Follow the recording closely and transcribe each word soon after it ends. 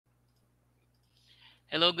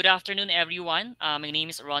Hello, good afternoon, everyone. My name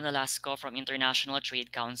is Ron Alasco from International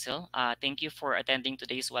Trade Council. Thank you for attending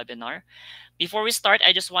today's webinar. Before we start,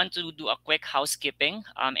 I just want to do a quick housekeeping.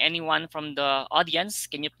 Anyone from the audience,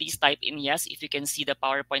 can you please type in yes if you can see the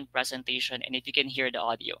PowerPoint presentation and if you can hear the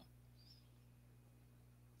audio?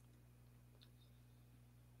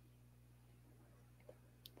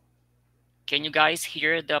 Can you guys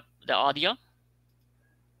hear the audio?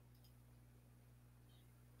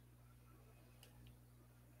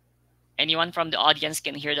 Anyone from the audience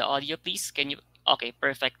can hear the audio, please? Can you? Okay,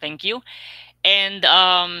 perfect. Thank you. And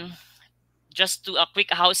just to a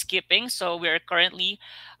quick housekeeping. So we're currently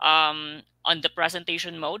on the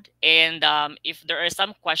presentation mode. And if there are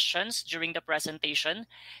some questions during the presentation,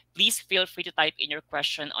 please feel free to type in your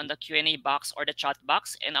question on the Q&A box or the chat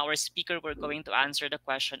box. And our speaker will going to answer the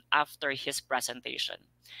question after his presentation.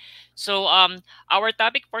 So our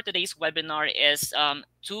topic for today's webinar is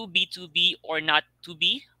to B2B or not to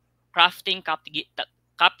be, crafting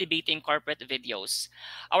captivating corporate videos.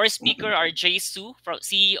 Our speaker are Jay Su,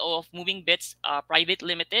 CEO of Moving Bits Private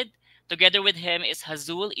Limited. Together with him is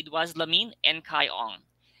Hazul Idwaz Lamin and Kai Ong.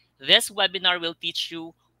 This webinar will teach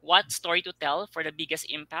you what story to tell for the biggest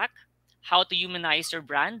impact, how to humanize your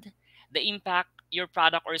brand, the impact your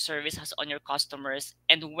product or service has on your customers,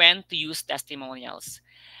 and when to use testimonials.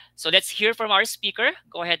 So let's hear from our speaker.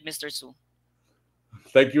 Go ahead, Mr. Su.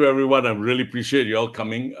 Thank you, everyone. I really appreciate you all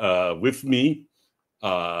coming with me.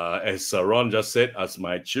 As Ron just said, as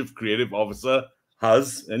my Chief Creative Officer,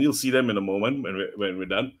 Huz, and you'll see them in a moment when we're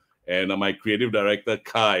done, and my Creative Director,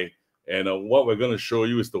 Kai. And what we're going to show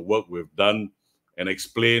you is the work we've done and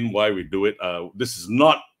explain why we do it. This is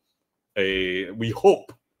not we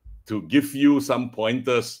hope to give you some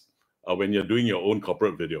pointers when you're doing your own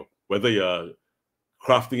corporate video, whether you're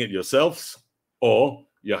crafting it yourselves or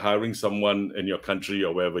you're hiring someone in your country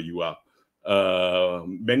or wherever you are.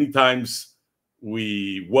 Many times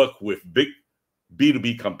we work with big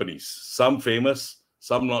B2B companies, some famous,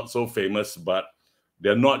 some not so famous, but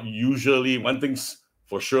they're not usually, one thing's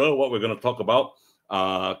for sure, what we're going to talk about,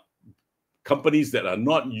 companies that are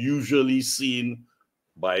not usually seen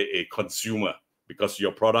by a consumer because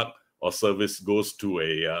your product or service goes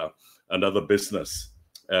to another business.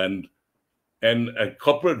 And a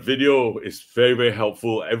corporate video is very, very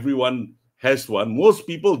helpful. Everyone has one. Most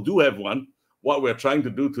people do have one. What we're trying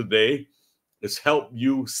to do today is help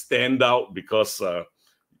you stand out because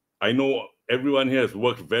I know everyone here has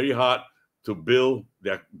worked very hard to build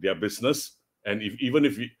their business. And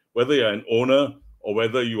whether you're an owner or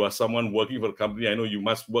whether you are someone working for the company, I know you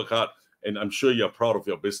must work hard. And I'm sure you're proud of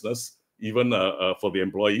your business, even for the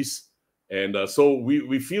employees. And so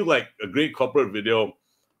we feel like a great corporate video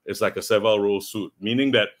is like a Savile Row suit,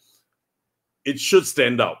 meaning that it should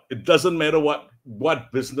stand out. It doesn't matter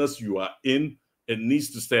what business you are in, it needs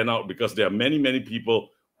to stand out because there are many, many people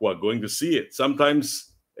who are going to see it.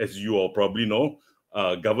 Sometimes, as you all probably know,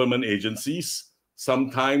 government agencies,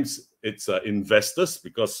 sometimes it's investors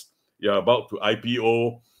because you're about to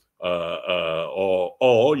IPO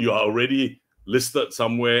or you are already listed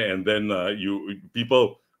somewhere and then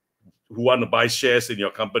people who want to buy shares in your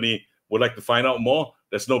company would like to find out more.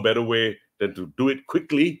 There's no better way than to do it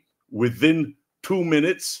quickly within 2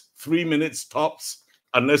 minutes, 3 minutes tops,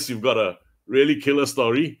 unless you've got a really killer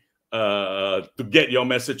story to get your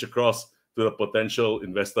message across to the potential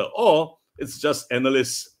investor. Or it's just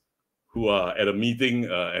analysts who are at a meeting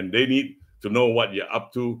and they need to know what you're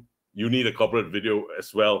up to. You need a corporate video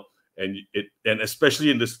as well. And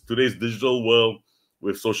especially in today's digital world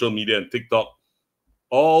with social media and TikTok,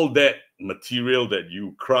 all that material that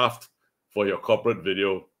you craft for your corporate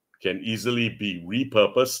video can easily be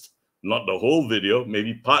repurposed, not the whole video,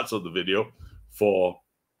 maybe parts of the video for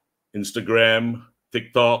Instagram,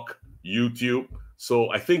 TikTok, YouTube. So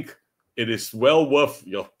I think it is well worth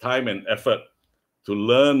your time and effort to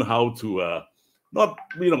learn how to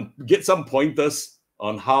get some pointers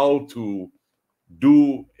on how to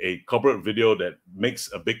do a corporate video that makes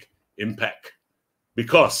a big impact.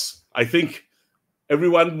 Because I think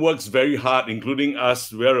everyone works very hard, including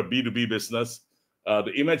us. We're a B2B business.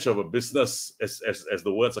 The image of a business, as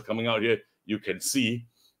the words are coming out here, you can see.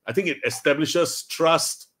 I think it establishes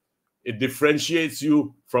trust. It differentiates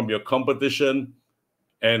you from your competition.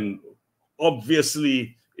 And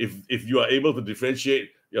obviously, if you are able to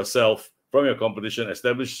differentiate yourself from your competition,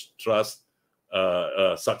 establish trust,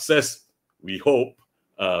 success, we hope,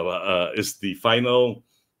 is the final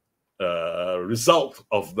result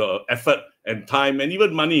of the effort and time and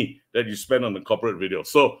even money that you spend on the corporate video.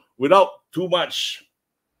 So without too much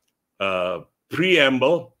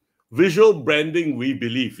preamble, visual branding, we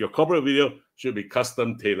believe your corporate video should be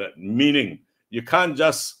custom tailored, meaning You can't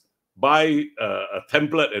just buy a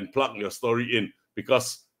template and plug your story in,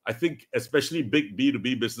 because I think especially big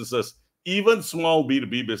B2B businesses, even small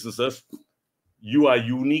B2B businesses, you are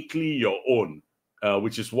uniquely your own,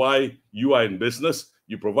 which is why you are in business.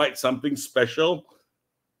 You provide something special.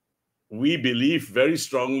 We believe very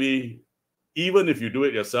strongly, even if you do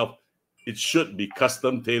it yourself, it should be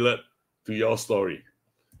custom tailored to your story.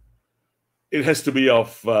 It has to be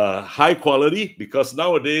of high quality, because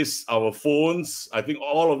nowadays our phones, I think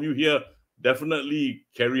all of you here definitely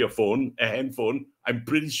carry a phone, a handphone, I'm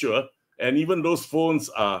pretty sure. And even those phones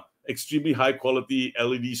are extremely high quality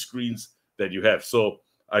LED screens that you have. So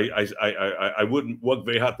I would work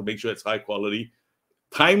very hard to make sure it's high quality.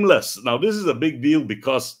 Timeless. Now, this is a big deal,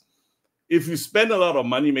 because if you spend a lot of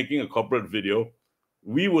money making a corporate video,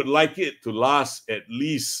 we would like it to last at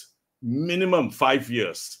least minimum 5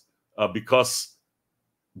 years, because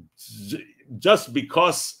just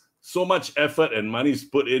because so much effort and money is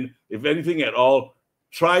put in, if anything at all,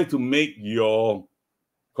 try to make your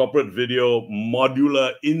corporate video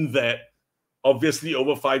modular, in that obviously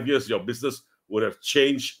over 5 years your business would have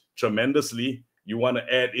changed tremendously. You want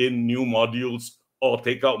to add in new modules or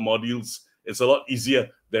take out modules. It's a lot easier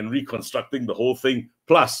than reconstructing the whole thing.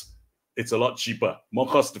 Plus, it's a lot cheaper, more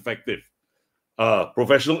cost effective.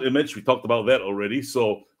 Professional image, we talked about that already.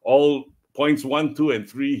 So all points 1, 2, and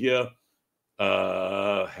 3 here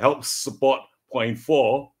helps support point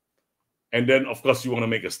 4. And then, of course, you want to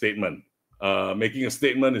make a statement. Making a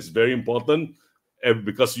statement is very important,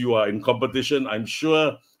 because you are in competition. I'm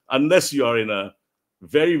sure, unless you are in a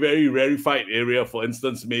very, very rarefied area, for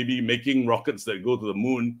instance, maybe making rockets that go to the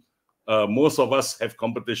moon, most of us have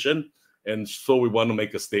competition, and so we want to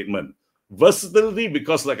make a statement. Versatility,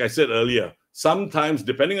 because like I said earlier, sometimes,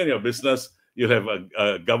 depending on your business, you'll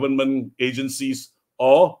have government agencies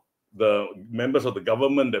or the members of the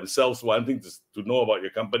government themselves wanting to know about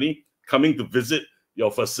your company, coming to visit your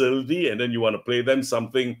facility, and then you want to play them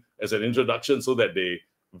something as an introduction, so that they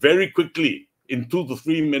very quickly, in 2 to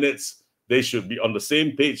 3 minutes, they should be on the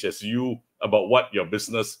same page as you about what your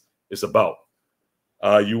business is about.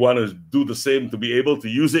 You want to do the same to be able to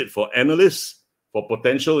use it for analysts, for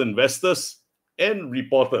potential investors, and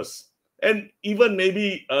reporters, and even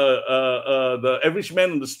maybe the average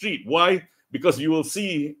man on the street. Why? Because you will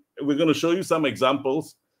see, we're going to show you some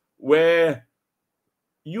examples where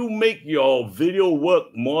you make your video work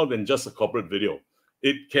more than just a corporate video.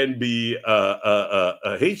 It can be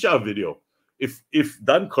a HR video. If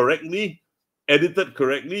done correctly, edited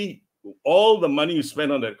correctly, all the money you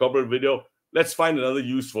spend on that corporate video, let's find another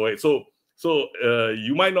use for it. So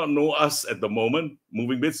you might not know us at the moment,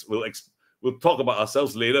 Moving Bits. We'll talk about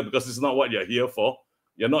ourselves later, because it's not what you're here for.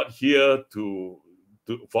 You're not here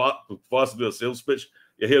for us to do a sales pitch.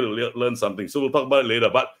 You're here to learn something. So we'll talk about it later.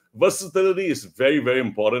 But versatility is very, very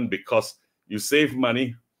important, because you save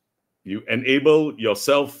money, you enable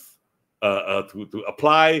yourself to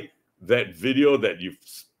apply that video that you've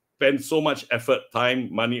spent so much effort,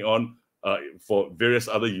 time, money on for various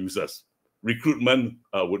other users. Recruitment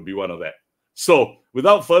would be one of that. So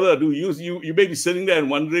without further ado, you may be sitting there and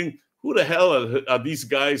wondering, who the hell are these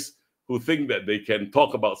guys who think that they can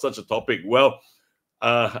talk about such a topic? Well,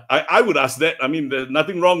 I would ask that. I mean, there's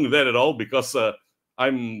nothing wrong with that at all, because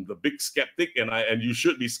I'm the big skeptic, and you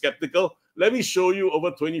should be skeptical. Let me show you over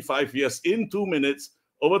 25 years, in 2 minutes,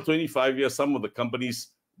 over 25 years, some of the companies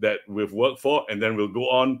that we've worked for, and then we'll go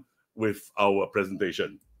on with our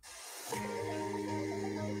presentation.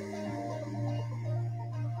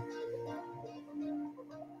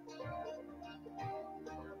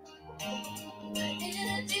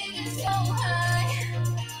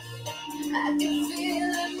 I can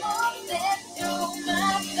feel it moving through my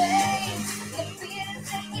face. The fear is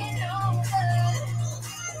taking over.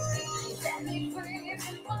 Let me breathe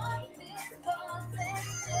and want this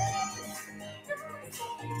conversation.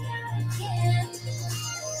 I can't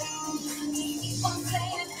keep on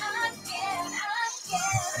saying I can, I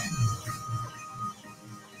can.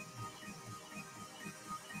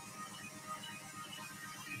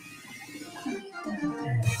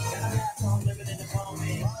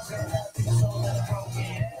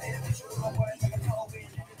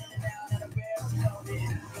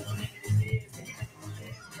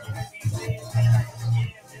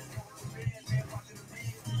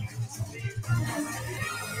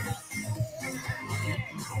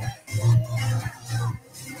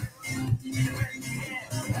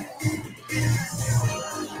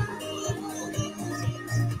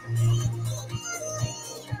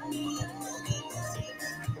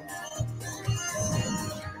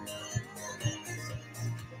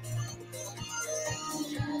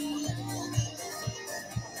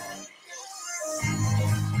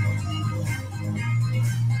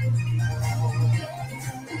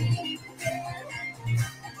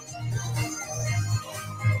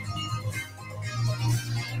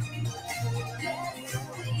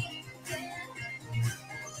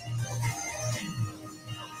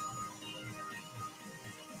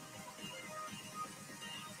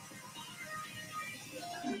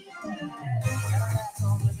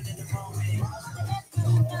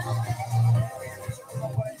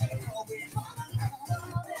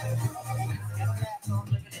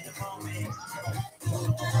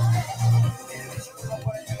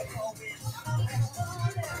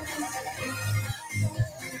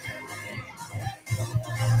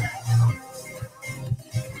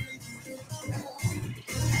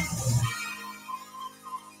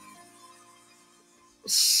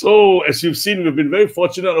 So, as you've seen, we've been very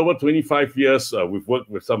fortunate over 25 years. We've worked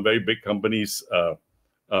with some very big companies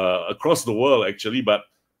across the world, actually, but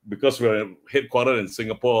because we're headquartered in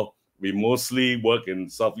Singapore, we mostly work in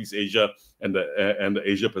Southeast Asia and the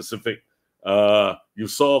Asia Pacific. You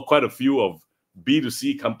saw quite a few of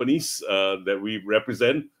B2C companies that we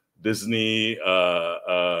represent: Disney,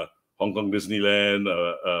 Hong Kong Disneyland,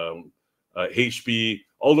 HP,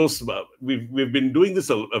 all those. We've been doing this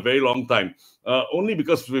a very long time. Only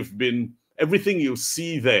because everything you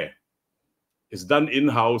see there is done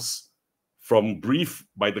in-house, from brief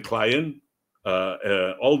by the client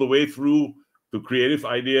all the way through to creative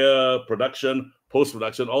idea, production,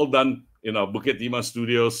 post-production, all done in our Bukit Timah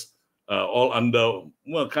studios, all under,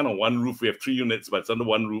 well, kind of one roof. We have 3 units, but it's under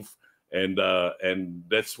one roof. And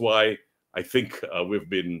that's why I think we've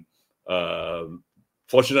been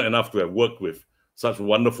fortunate enough to have worked with such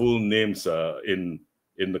wonderful names in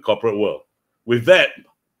the corporate world. With that,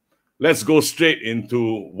 let's go straight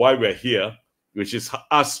into why we're here, which is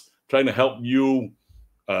us trying to help you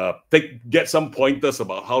get some pointers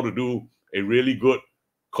about how to do a really good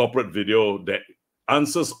corporate video that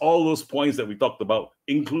answers all those points that we talked about,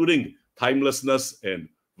 including timelessness and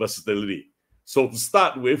versatility. So to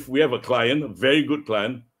start with, we have a client, a very good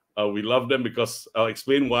client. We love them because I'll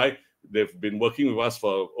explain why. They've been working with us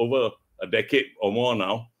for over a decade or more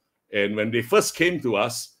now. And when they first came to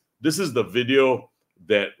us, this is the video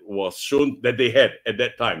that was shown that they had at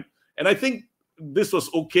that time. And I think this was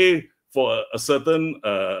okay for a certain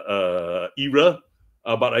era,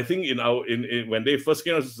 but I think when they first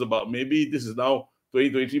came, this is about, maybe this is now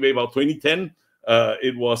 2023, maybe about 2010.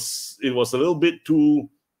 It was a little bit too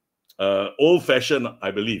old-fashioned,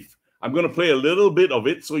 I believe. I'm going to play a little bit of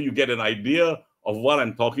it so you get an idea of what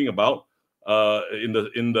I'm talking about. In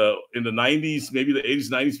the 90s, maybe the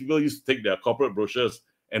 80s, 90s, people used to take their corporate brochures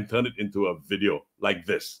and turn it into a video like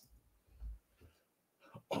this.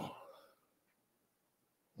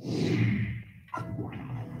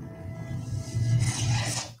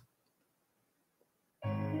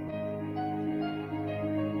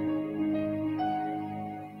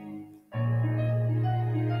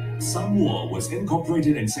 Samua was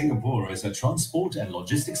incorporated in Singapore as a transport and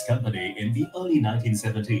logistics company in the early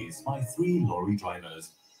 1970s by 3 lorry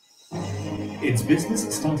drivers. Its business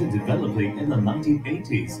started developing in the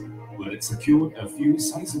 1980s, where it secured a few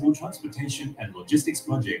sizable transportation and logistics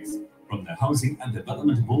projects from the Housing and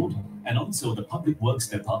Development Board and also the Public Works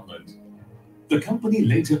Department. The company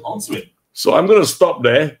later also... So I'm going to stop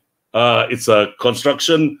there. It's a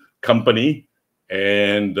construction company,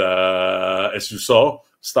 and as you saw,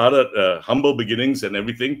 started humble beginnings and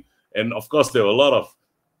everything. And of course, there were a lot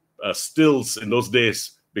of stills in those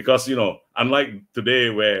days because, you know, unlike today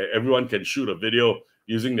where everyone can shoot a video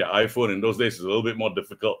using their iPhone, in those days it's a little bit more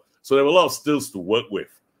difficult. So there were a lot of stills to work with.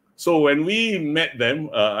 So when we met them,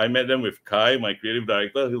 I met them with Kai, my creative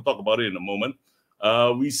director. He'll talk about it in a moment.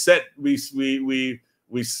 We sat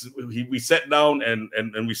down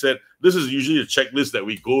and we said, this is usually a checklist that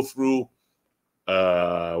we go through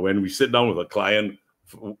when we sit down with a client,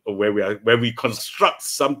 where we construct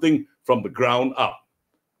something from the ground up.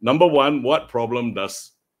 Number one, what problem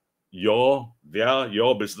does your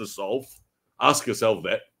business solve? Ask yourself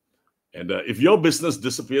that. And if your business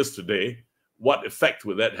disappears today, what effect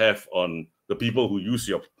would that have on the people who use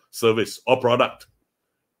your service or product?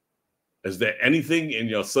 Is there anything in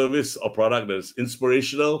your service or product that is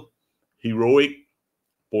inspirational, heroic,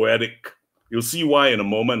 poetic? You'll see why in a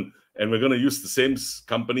moment. And we're going to use the same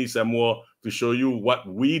company, Samuel, to show you what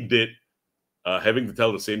we did, having to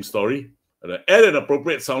tell the same story. And add an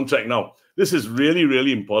appropriate soundtrack. Now, this is really,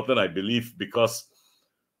 really important, I believe, because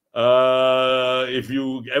if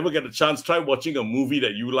you ever get a chance, try watching a movie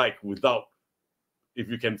that you like if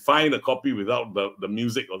you can find a copy without the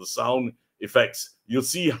music or the sound effects, you'll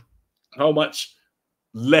see how much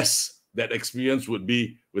less that experience would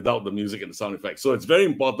be without the music and the sound effects. So it's very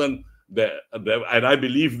important that and I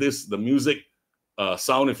believe the music,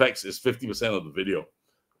 sound effects is 50% of the video.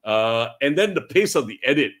 And then the pace of the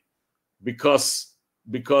edit, because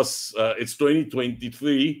it's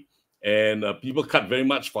 2023 and people cut very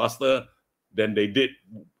much faster than they did.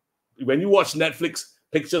 When you watch Netflix,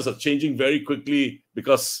 pictures are changing very quickly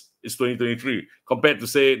because it's 2023 compared to,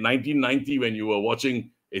 say, 1990 when you were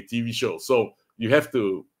watching a TV show. So you have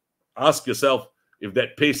to ask yourself if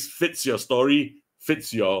that pace fits your story,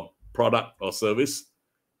 fits your product or service.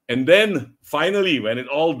 And then finally, when it's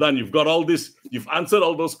all done, you've got all this, you've answered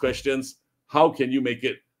all those questions. How can you make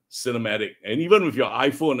it cinematic? And even with your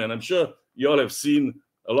iPhone, and I'm sure you all have seen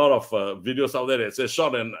a lot of videos out there that says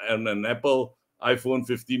shot on an Apple iPhone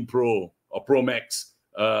 15 Pro or Pro Max.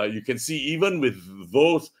 You can see even with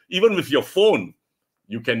your phone,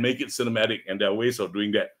 you can make it cinematic, and there are ways of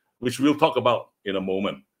doing that, which we'll talk about in a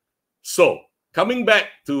moment. So coming back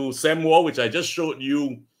to Samuel, which I just showed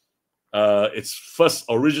you, its first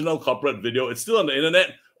original corporate video. It's still on the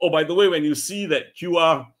internet. Oh, by the way, when you see that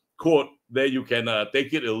QR code there, you can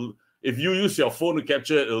take it. If you use your phone to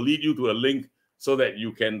capture it, it'll lead you to a link so that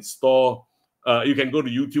you can store. You can go to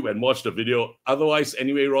YouTube and watch the video. Otherwise,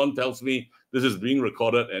 anyway, Ron tells me this is being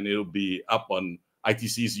recorded and it'll be up on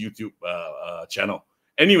ITC's YouTube channel.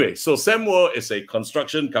 Anyway, so Samuel is a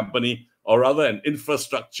construction company, or rather an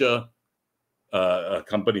infrastructure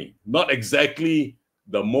company. Not exactly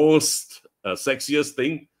the most sexiest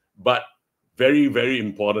thing, but very, very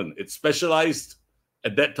important. It specialized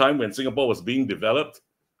at that time when Singapore was being developed.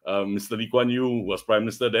 Mr. Lee Kuan Yew was Prime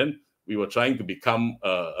Minister then. We were trying to become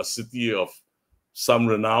a city of some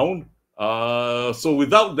renown. So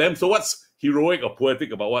without them, so what's heroic or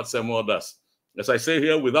poetic about what Samuel does? As I say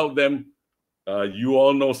here, without them, you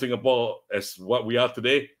all know Singapore as what we are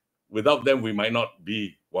today. Without them, we might not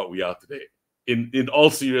be what we are today, in all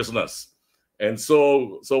seriousness. And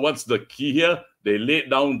so what's the key here? They laid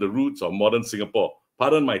down the roots of modern Singapore.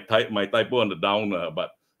 Pardon my typo on the down,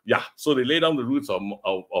 but yeah, so they laid down the roots of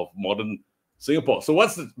modern Singapore. So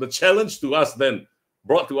what's the challenge to us then,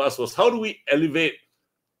 brought to us, was how do we elevate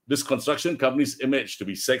this construction company's image to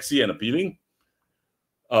be sexy and appealing?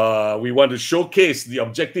 We want to showcase, the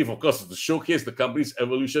objective, of course, is to showcase the company's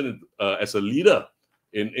evolution as a leader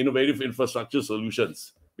in innovative infrastructure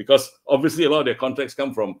solutions. Because obviously a lot of their contracts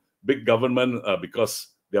come from big government because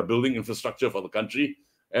they're building infrastructure for the country.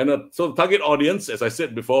 And so the target audience, as I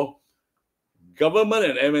said before, government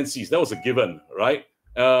and MNCs, that was a given, right?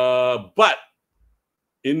 But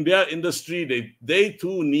in their industry, they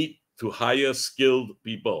too need to hire skilled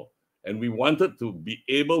people. And we wanted to be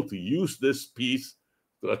able to use this piece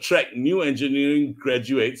to attract new engineering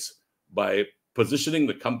graduates by positioning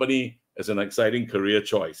the company as an exciting career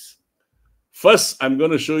choice. First, I'm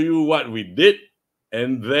going to show you what we did,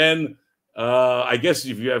 and then I guess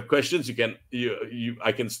if you have questions,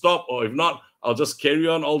 I can stop, or if not, I'll just carry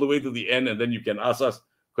on all the way to the end, and then you can ask us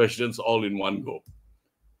questions all in one go.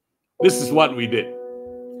 This is what we did.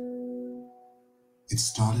 It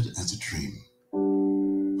started as a dream.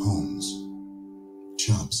 Homes,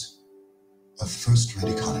 jobs, a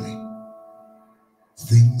first-rate economy.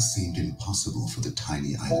 Things seemed impossible for the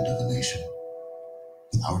tiny island of a nation.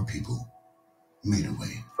 Our people made a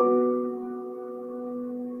way.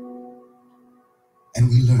 And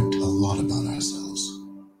we learned a lot about ourselves.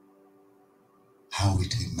 How we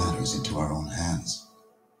take matters into our own hands.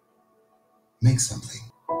 Make something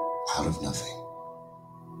out of nothing.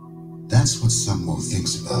 That's what Samuel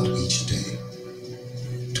thinks about each day.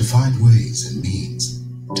 To find ways and means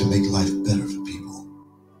to make life better for people,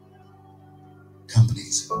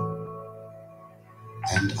 companies,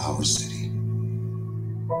 and our city.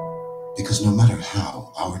 Because no matter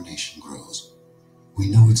how our nation grows, we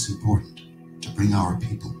know it's important to bring our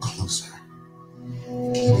people closer,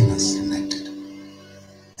 keeping us connected,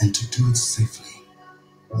 and to do it safely,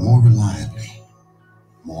 more reliably,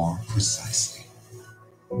 more precisely.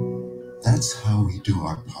 That's how we do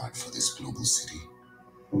our part for this global city,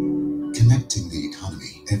 connecting the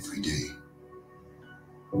economy every day,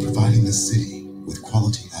 providing the city with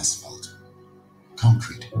quality asphalt,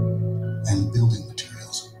 concrete, and building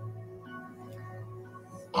materials.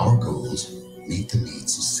 Our goals meet the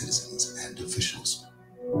needs of citizens and officials,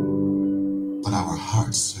 but our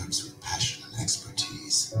heart serves with passion and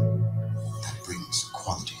expertise that brings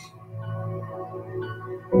quality.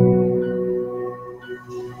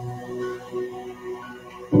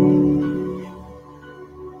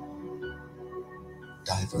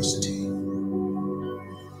 Diversity.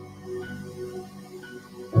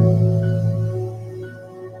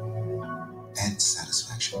 And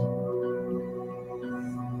satisfaction.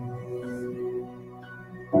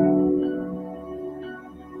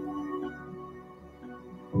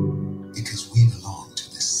 Because we belong to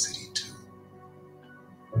this city too.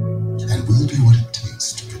 And we'll do what it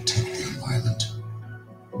takes to protect the environment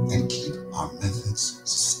and keep our methods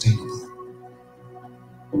sustainable.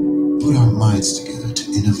 Put our minds together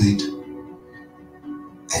to innovate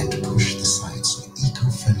and push the science of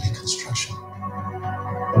eco-friendly construction.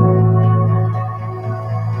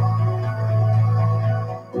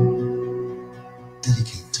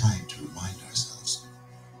 Dedicate time to remind ourselves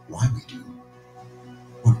why we do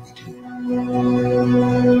what we do.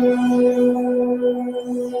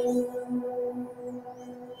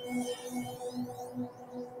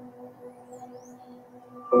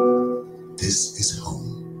 This is home.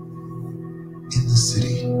 In the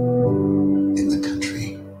city, in the country,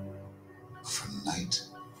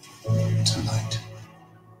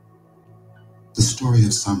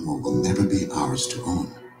 that Samoa will never be ours to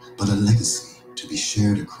own, but a legacy to be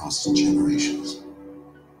shared across generations.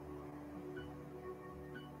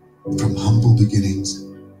 From humble beginnings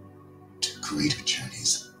to greater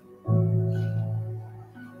journeys.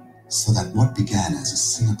 So that what began as a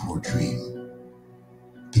Singapore dream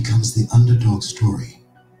becomes the underdog story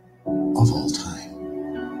of all time.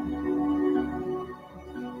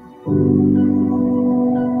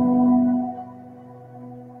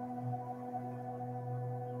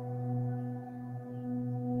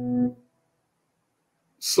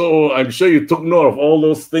 So I'm sure you took note of all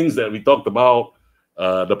those things that we talked about.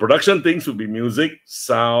 The production things would be music,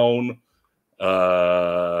 sound.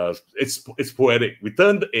 It's poetic. We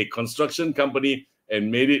turned a construction company and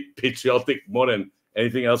made it patriotic more than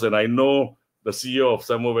anything else. And I know the CEO of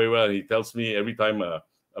Samoa very well. And he tells me every time a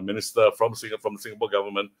minister from the Singapore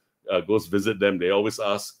government goes visit them, they always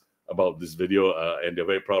ask about this video, and they're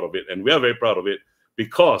very proud of it. And we are very proud of it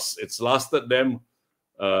because it's lasted them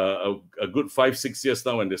a good 5-6 years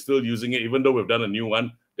now, and they're still using it. Even though we've done a new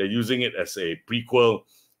one, they're using it as a prequel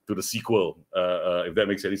to the sequel, if that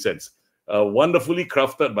makes any sense. Wonderfully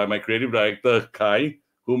crafted by my creative director, Kai,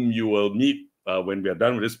 whom you will meet when we are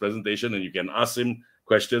done with this presentation, and you can ask him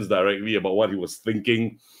questions directly about what he was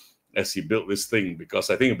thinking as he built this thing,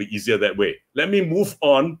 because I think it'll be easier that way. Let me move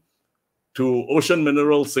on to Ocean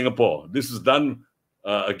Mineral Singapore. This is done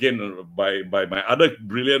again by my other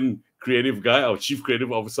brilliant creative guy, our Chief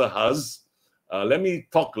Creative Officer, Haz. Let me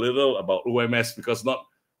talk a little about OMS, because not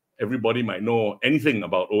everybody might know anything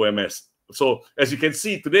about OMS. So as you can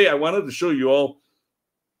see today, I wanted to show you all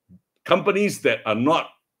companies that are not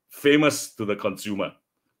famous to the consumer.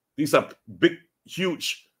 These are big,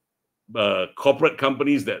 huge corporate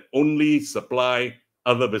companies that only supply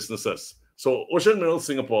other businesses. So Ocean Mineral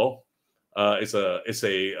Singapore is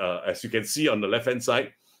as you can see on the left-hand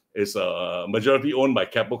side, is majority owned by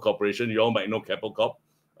Keppel Corporation. You all might know Keppel Corp.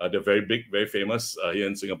 They're very big, very famous here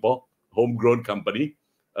in Singapore. Homegrown company,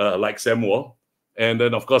 like Samoa. And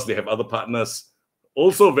then, of course, they have other partners,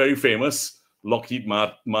 also very famous, Lockheed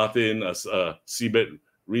Martin, Seabed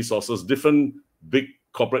Resources, different big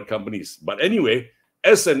corporate companies. But anyway,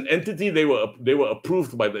 as an entity, they were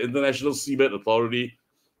approved by the International Seabed Authority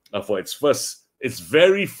for its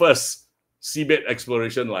very first seabed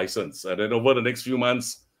exploration license. And then over the next few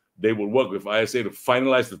months, they will work with ISA to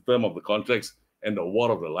finalize the term of the contracts and the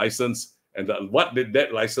award of the license. And what did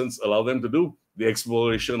that license allow them to do? The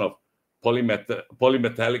exploration of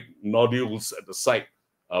polymetallic nodules at the site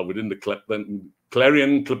within the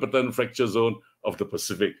Clarion-Clipperton Fracture Zone of the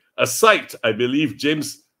Pacific. A site I believe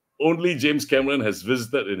only James Cameron has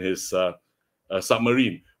visited in his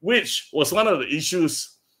submarine, which was one of the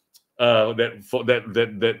issues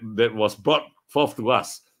that was brought forth to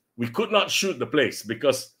us. We could not shoot the place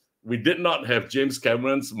because we did not have James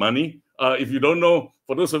Cameron's money. If you don't know,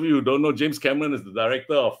 for those of you who don't know, James Cameron is the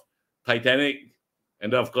director of Titanic,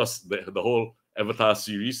 and then, of course, the whole Avatar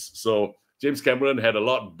series. So James Cameron had a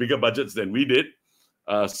lot bigger budgets than we did.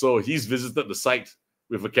 So he's visited the site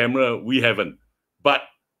with a camera. We haven't. But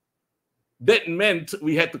that meant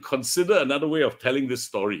we had to consider another way of telling this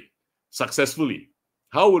story successfully.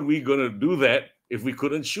 How were we going to do that if we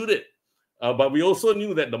couldn't shoot it? But we also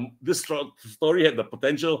knew that this story had the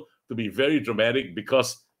potential to be very dramatic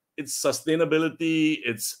because it's sustainability,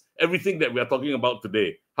 it's everything that we are talking about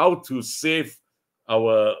today. How to save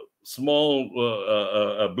our small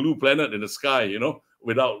blue planet in the sky,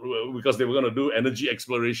 because they were going to do energy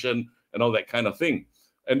exploration and all that kind of thing.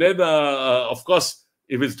 And then, of course,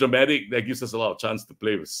 if it's dramatic, that gives us a lot of chance to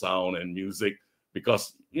play with sound and music,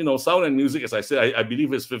 because, sound and music, as I said, I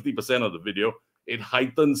believe is 50% of the video. It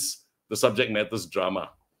heightens the subject matter's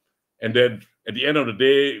drama. And then at the end of the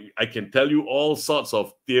day, I can tell you all sorts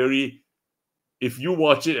of theory. If you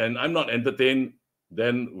watch it and I'm not entertained,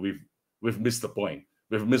 then we've missed the point.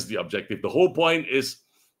 We've missed the objective. The whole point is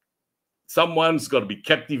someone's got to be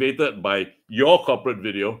captivated by your corporate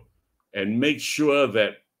video and make sure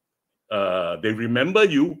that they remember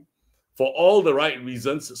you for all the right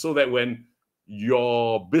reasons, so that when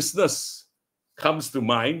your business comes to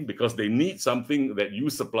mind because they need something that you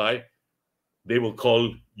supply, they will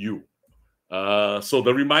call you. So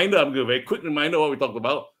the reminder, I'm going to give a very quick reminder what we talked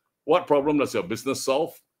about. What problem does your business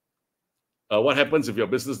solve? What happens if your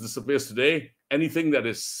business disappears today? Anything that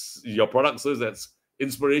is your product says that's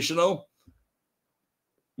inspirational.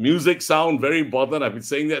 Music, sound, very important. I've been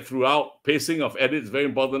saying that throughout. Pacing of edits, very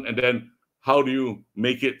important. And then how do you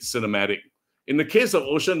make it cinematic? In the case of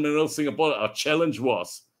Ocean Mineral Singapore, our challenge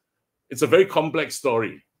was, it's a very complex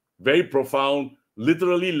story, very profound,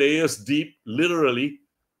 literally layers deep, literally.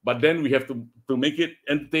 But then we have to to make it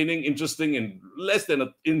entertaining, interesting in less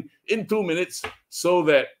than in 2 minutes, so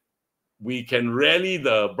that we can rally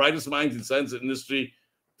the brightest minds in science industry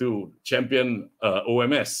to champion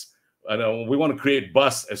OMS. And we want to create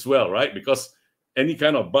buzz as well, right? Because any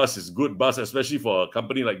kind of buzz is good buzz, especially for a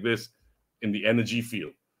company like this in the energy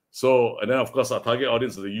field. So, and then of course, our target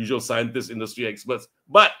audience are the usual scientists, industry experts,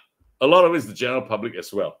 but a lot of it is the general public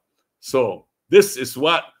as well. So this is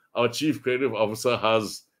what our Chief Creative Officer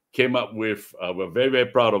has came up with. We're very, very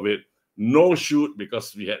proud of it. No shoot,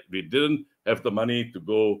 because we didn't have the money to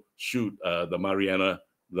go shoot the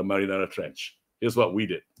Mariana Trench. Here's what we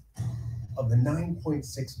did. Of the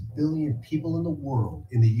 9.6 billion people in the world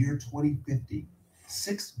in the year 2050,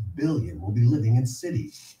 6 billion will be living in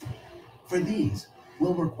cities. For these,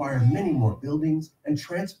 we'll require many more buildings and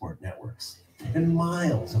transport networks, and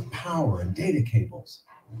miles of power and data cables.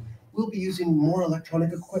 We'll be using more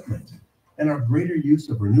electronic equipment, and our greater use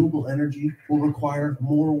of renewable energy will require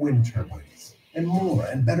more wind turbines and more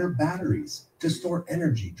and better batteries to store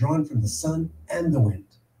energy drawn from the sun and the wind.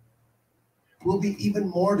 We'll be even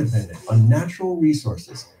more dependent on natural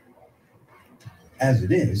resources. As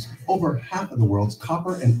it is, over half of the world's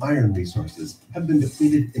copper and iron resources have been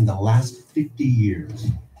depleted in the last 50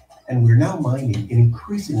 years, and we're now mining in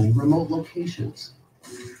increasingly remote locations,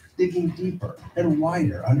 digging deeper and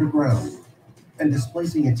wider underground, and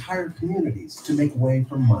displacing entire communities to make way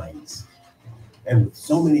for mines. And with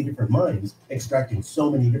so many different mines extracting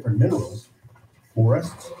so many different minerals,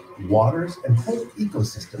 forests, waters, and whole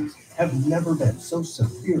ecosystems have never been so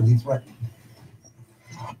severely threatened.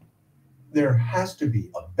 There has to be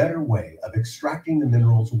a better way of extracting the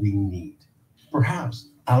minerals we need. Perhaps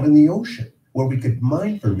out in the ocean, where we could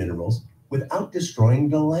mine for minerals without destroying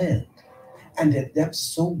the land. And at depths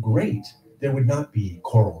so great, there would not be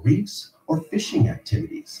coral reefs or fishing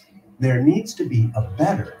activities. There needs to be a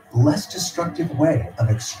better, less destructive way of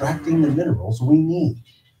extracting the minerals we need.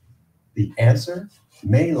 The answer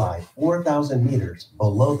may lie 4,000 meters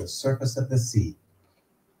below the surface of the sea.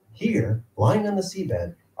 Here, lying on the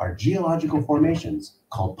seabed, are geological formations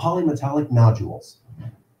called polymetallic nodules.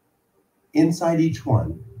 Inside each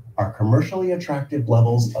one are commercially attractive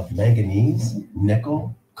levels of manganese,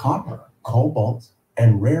 nickel, copper, cobalt,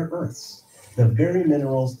 and rare earths, the very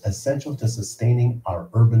minerals essential to sustaining our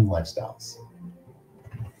urban lifestyles.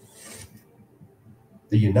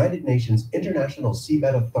 The United Nations International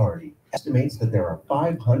Seabed Authority estimates that there are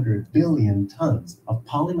 500 billion tons of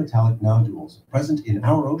polymetallic nodules present in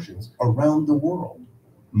our oceans around the world.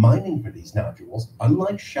 Mining for these nodules,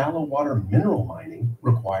 unlike shallow water mineral mining,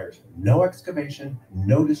 requires no excavation,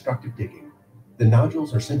 no destructive digging. The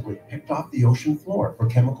nodules are simply picked off the ocean floor for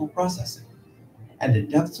chemical processing. And at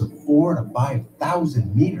depths of 4,000 to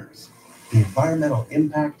 5,000 meters, the environmental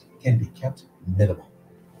impact can be kept minimal.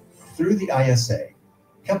 Through the ISA,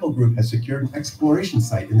 Keppel Group has secured an exploration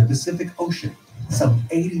site in the Pacific Ocean, some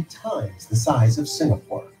 80 times the size of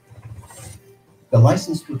Singapore. The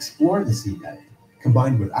license to explore the seabed,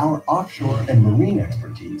 combined with our offshore and marine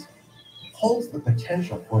expertise, holds the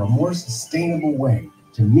potential for a more sustainable way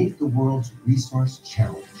to meet the world's resource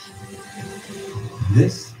challenge.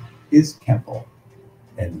 This is Keppel,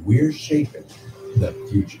 and we're shaping the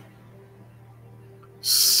future.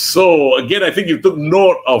 So again, I think you took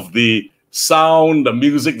note of the sound, the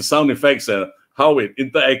music, the sound effects, and how it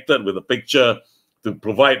interacted with the picture to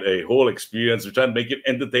provide a whole experience. We try and make it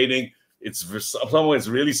entertaining. It's somehow it's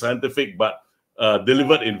really scientific, but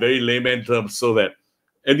delivered in very layman terms so that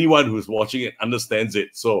anyone who's watching it understands it.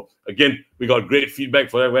 So again, we got great feedback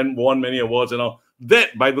for that, won many awards and all.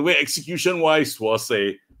 That, by the way, execution-wise was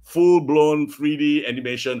a full-blown 3D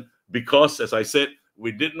animation because, as I said,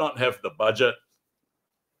 we did not have the budget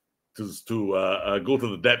to go to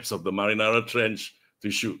the depths of the Mariana Trench to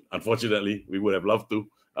shoot. Unfortunately, we would have loved to.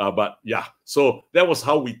 But yeah, so that was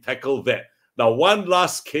how we tackled that. Now, one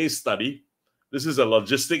last case study. This is a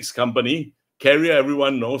logistics company. Carrier,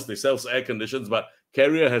 everyone knows, they sell air conditions, but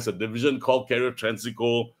Carrier has a division called Carrier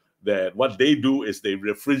Transico that what they do is they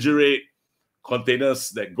refrigerate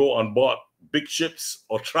containers that go on board big ships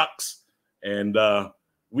or trucks. And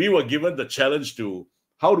we were given the challenge to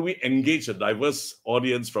how do we engage a diverse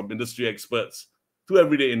audience from industry experts to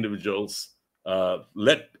everyday individuals,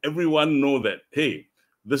 let everyone know that, hey,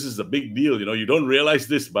 this is a big deal. You know, you don't realize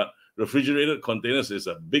this, but refrigerated containers is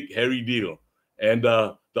a big, hairy deal. And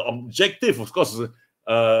the objective, of course,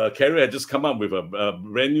 Carrier had just come up with a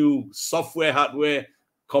brand new software hardware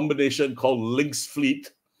combination called Lynx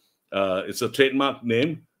Fleet. It's a trademark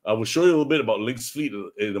name. I will show you a little bit about Lynx Fleet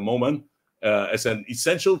in a moment. As an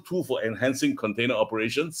essential tool for enhancing container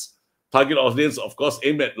operations. Target audience, of course,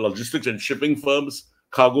 aimed at logistics and shipping firms,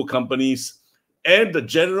 cargo companies, and the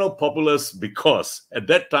general populace, because at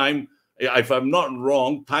that time, if I'm not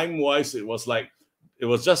wrong, time-wise, it was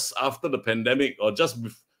just after the pandemic, or just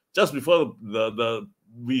before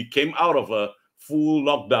we came out of a full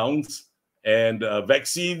lockdowns, and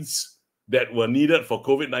vaccines that were needed for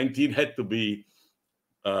COVID-19 had to be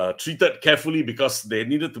treated carefully because they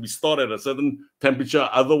needed to be stored at a certain temperature.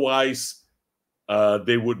 Otherwise,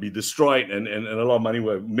 they would be destroyed, and a lot of money,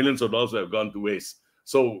 millions of dollars would have gone to waste.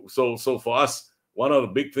 So for us, one of the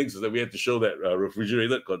big things is that we had to show that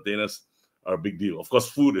refrigerated containers are a big deal. Of course,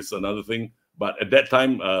 food is another thing, but at that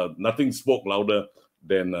time, nothing spoke louder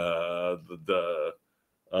than the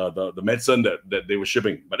medicine that they were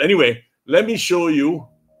shipping. But anyway, let me show you.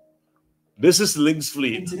 This is Link's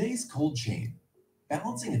fleet. In today's cold chain,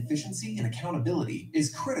 balancing efficiency and accountability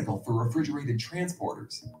is critical for refrigerated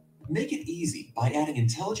transporters. Make it easy by adding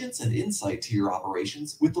intelligence and insight to your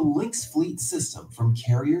operations with the Lynx Fleet system from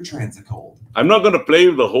Carrier Transicold. I'm not going to play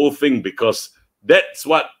the whole thing because that's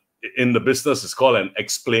what in the business is called an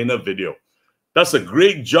explainer video. Does a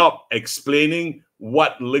great job explaining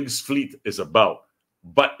what Lynx Fleet is about,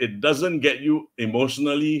 but it doesn't get you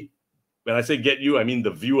emotionally, when I say get you, I mean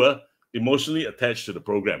the viewer, emotionally attached to the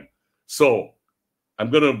program. So I'm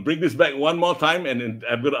going to bring this back one more time, and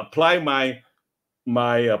I'm going to apply my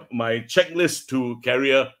checklist to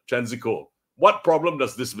Carrier Transicold. What problem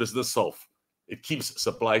does this business solve? It keeps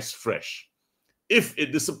supplies fresh. If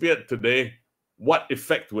it disappeared today, what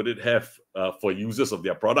effect would it have for users of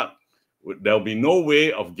their product? There'll be no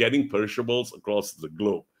way of getting perishables across the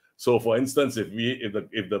globe. So, for instance, if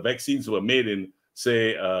the vaccines were made in,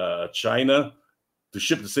 say, China to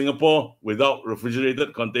ship to Singapore without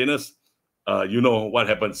refrigerated containers, you know what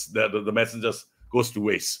happens. The medicine just goes to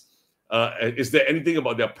waste. Is there anything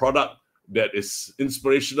about their product that is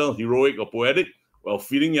inspirational, heroic, or poetic? Well,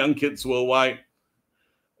 feeding young kids worldwide.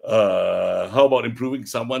 How about improving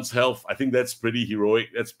someone's health? I think that's pretty heroic.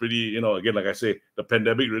 That's pretty, again, like I say, the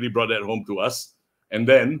pandemic really brought that home to us. And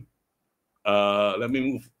then, let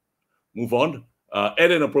me move on.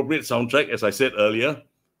 Add an appropriate soundtrack, as I said earlier.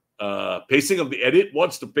 Pacing of the edit.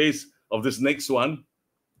 What's the pace of this next one?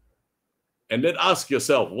 And then ask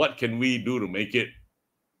yourself, what can we do to make it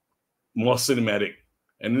more cinematic?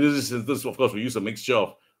 And in this instance, of course, we use a mixture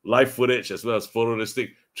of live footage as well as photorealistic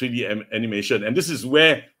 3D animation. And this is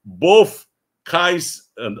where both Kai's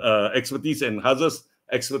expertise and Haz's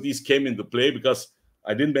expertise came into play, because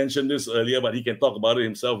I didn't mention this earlier, but he can talk about it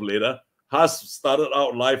himself later. Haz started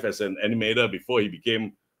out life as an animator before he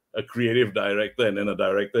became a creative director and then a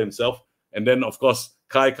director himself. And then, of course,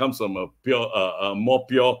 Kai comes from a more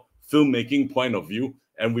pure filmmaking point of view.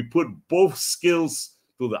 And we put both skills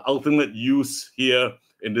to the ultimate use here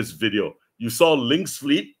in this video. You saw Lynx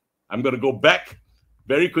Fleet. I'm going to go back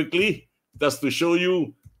very quickly just to show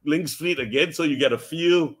you Lynx Fleet again, so you get a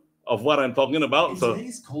feel of what I'm talking about. In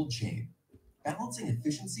today's cold chain, balancing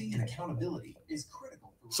efficiency and accountability is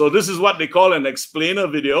critical. So this is what they call an explainer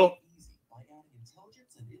video. By adding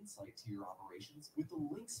intelligence and insight to your operations with the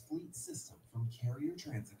Lynx Fleet system from Carrier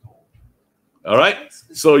Transicold. All right,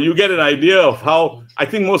 so you get an idea of how, I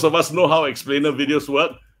think most of us know how explainer videos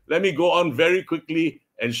work. Let me go on very quickly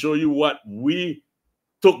and show you what we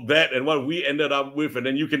took that and what we ended up with, and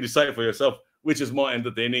then you can decide for yourself which is more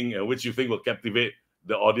entertaining and which you think will captivate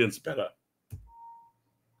the audience better.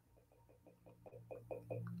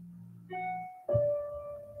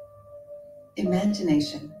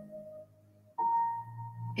 Imagination.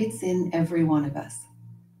 It's in every one of us.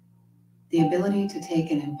 The ability to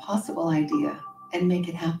take an impossible idea and make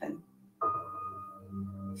it happen.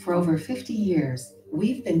 For over 50 years,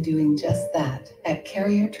 we've been doing just that at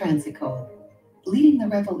Carrier Transicold, leading the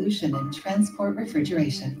revolution in transport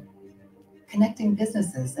refrigeration, connecting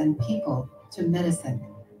businesses and people to medicine,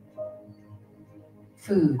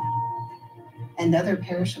 food, and other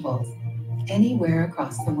perishables anywhere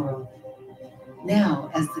across the world. Now,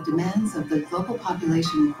 as the demands of the global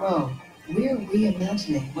population grow, we're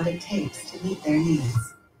reimagining what it takes to meet their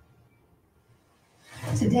needs.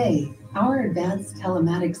 Today, our advanced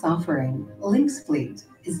telematics offering, Lynx Fleet,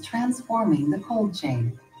 is transforming the cold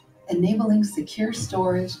chain, enabling secure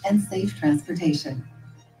storage and safe transportation.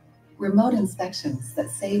 Remote inspections that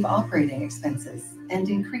save operating expenses and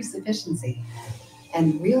increase efficiency,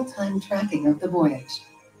 and real-time tracking of the voyage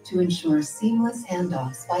to ensure seamless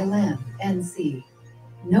handoffs by land and sea.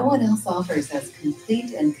 No one else offers as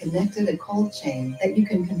complete and connected a cold chain that you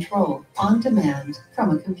can control on demand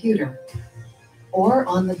from a computer or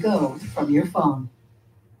on the go from your phone.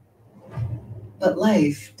 But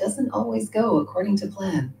life doesn't always go according to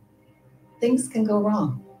plan. Things can go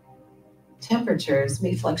wrong. Temperatures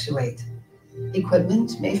may fluctuate.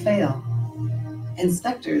 Equipment may fail.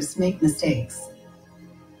 Inspectors make mistakes.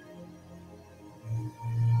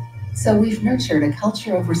 So we've nurtured a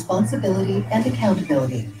culture of responsibility and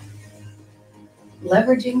accountability.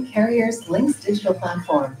 Leveraging Carrier's Links digital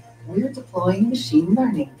platform, we're deploying machine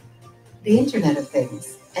learning, the Internet of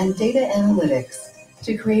Things, and data analytics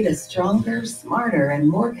to create a stronger, smarter, and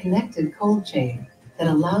more connected cold chain that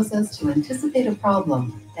allows us to anticipate a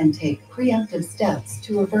problem and take preemptive steps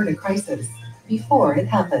to avert a crisis before it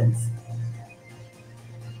happens.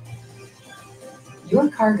 Your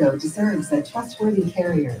cargo deserves a trustworthy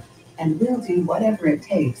carrier, and we'll do whatever it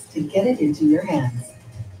takes to get it into your hands.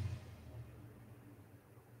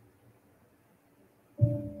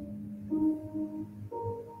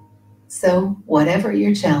 So, whatever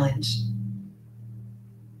your challenge,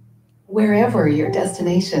 wherever your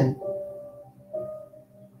destination,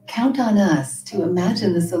 count on us to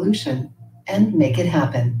imagine the solution and make it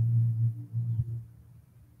happen.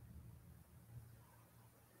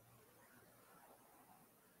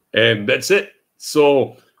 And that's it.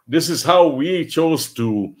 So this is how we chose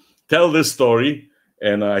to tell this story,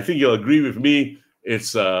 and I think you'll agree with me.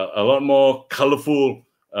 It's a lot more colorful,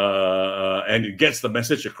 and it gets the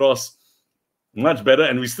message across much better.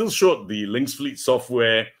 And we still showed the Links Fleet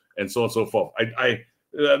software and so on and so forth.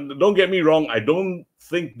 Don't get me wrong. I don't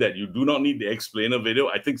think that you do not need the explainer video.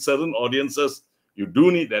 I think certain audiences, you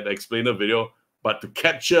do need that explainer video, but to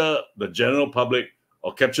capture the general public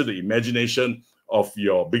or capture the imagination of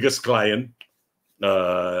your biggest client,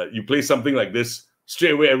 you play something like this,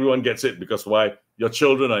 straight away everyone gets it, because why? Your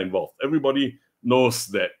children are involved. Everybody knows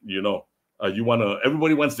that,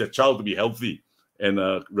 everybody wants their child to be healthy, and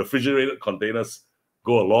refrigerated containers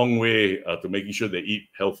go a long way to making sure they eat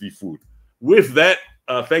healthy food. With that,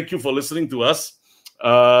 thank you for listening to us.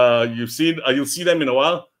 You'll see them in a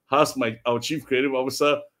while. Has, our chief creative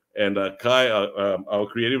officer, and Kai, our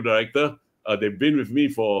creative director. They've been with me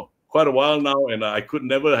for quite a while now, and I could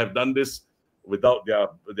never have done this without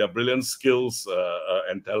their brilliant skills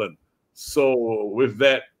and talent. So with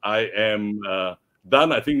that, I am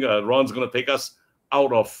done. I think Ron's going to take us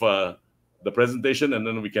out of the presentation, and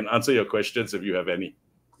then we can answer your questions if you have any.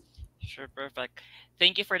 Sure, perfect.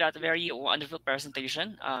 Thank you for that very wonderful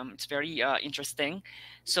presentation. It's very interesting.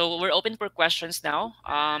 So we're open for questions now.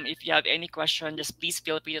 If you have any question, just please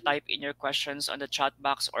feel free to type in your questions on the chat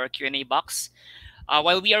box or Q&A box.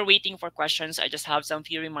 While we are waiting for questions, I just have some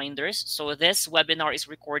few reminders. So this webinar is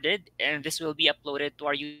recorded and this will be uploaded to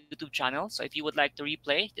our YouTube channel. So if you would like to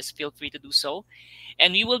replay, just feel free to do so.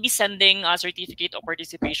 And we will be sending a certificate of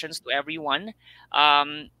participations to everyone,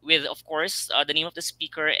 with, of course, the name of the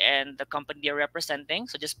speaker and the company they're representing.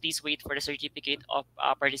 So just please wait for the certificate of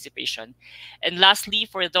participation. And lastly,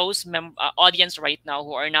 for those audience right now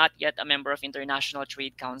who are not yet a member of International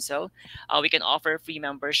Trade Council, we can offer free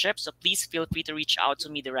membership. So please feel free to reach out to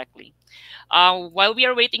me directly. While we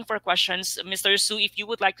are waiting for questions, Mr. Su, if you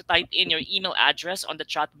would like to type in your email address on the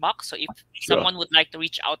chat box, so if someone would like to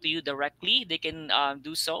reach out to you directly, they can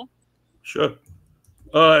do so. Sure.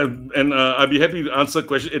 And I'd be happy to answer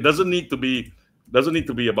questions. It doesn't need to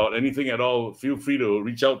be about anything at all. Feel free to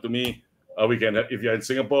reach out to me. We can, if you're in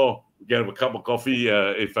Singapore, we can have a cup of coffee.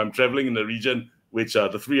 If I'm traveling in the region, which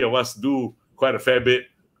the three of us do quite a fair bit,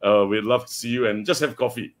 we'd love to see you and just have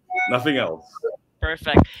coffee. Nothing else.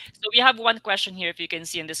 Perfect. So we have one question here, if you can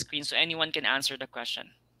see on the screen, so anyone can answer the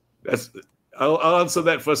question. I'll answer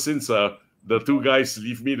that first, since the two guys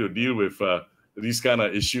leave me to deal with these kind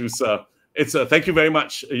of issues. It's thank you very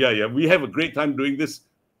much. Yeah, we have a great time doing this.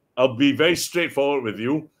 I'll be very straightforward with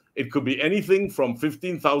you. It could be anything from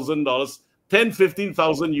 $15,000,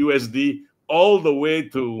 15,000 USD, all the way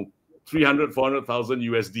to 300, 400,000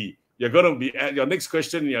 USD. You're going to be your next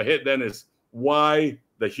question in your head then is, why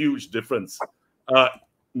the huge difference?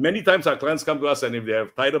 Many times our clients come to us, and if they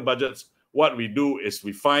have tighter budgets, what we do is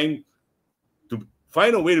we find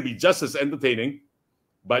a way to be just as entertaining,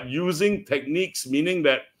 but using techniques, meaning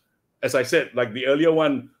that, as I said, like the earlier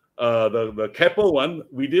one, the Keppel one,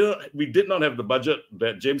 we did not have the budget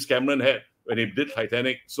that James Cameron had when he did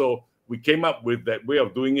Titanic. So we came up with that way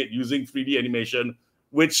of doing it using 3D animation,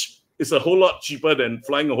 which is a whole lot cheaper than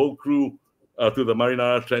flying a whole crew to the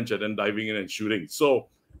Marinara Trench and then diving in and shooting. So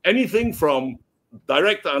anything from,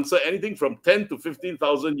 direct answer, anything from 10 to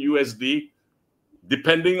 15,000 USD,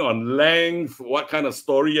 depending on length, what kind of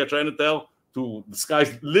story you're trying to tell, to the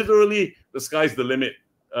sky's literally the sky's the limit.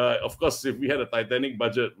 Of course, if we had a Titanic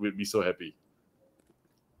budget, we'd be so happy.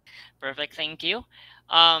 Perfect, thank you.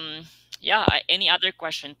 Yeah, any other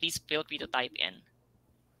question, please feel free to type in.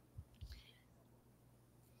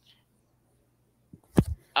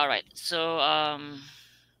 All right, so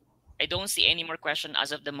I don't see any more question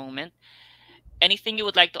as of the moment. Anything you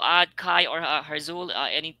would like to add, Kai or Harzul?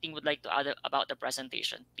 Anything would like to add about the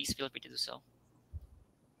presentation? Please feel free to do so.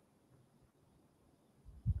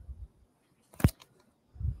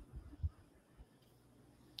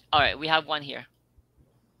 All right, we have one here.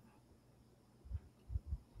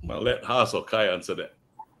 Well, let Has or Kai answer that.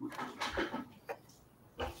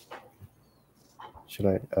 Should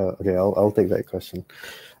I? Okay, I'll take that question.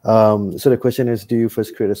 So the question is, do you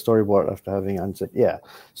first create a storyboard after having answered? Yeah.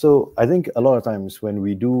 So I think a lot of times when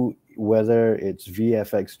we do, whether it's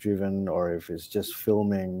VFX driven or if it's just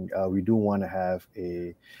filming, we do want to have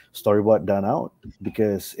a storyboard done out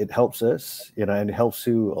because it helps us, and it helps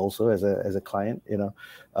you also as a client,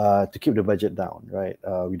 to keep the budget down, right?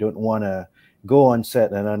 We don't want to go on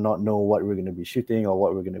set and then not know what we're going to be shooting or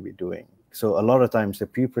what we're going to be doing. So a lot of times the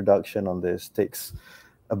pre-production on this takes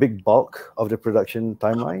a big bulk of the production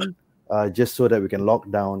timeline, just so that we can lock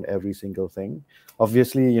down every single thing.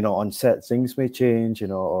 Obviously, on set things may change,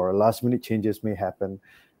 or last minute changes may happen,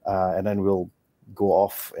 and then we'll go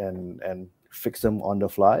off and fix them on the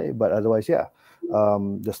fly. But otherwise, yeah,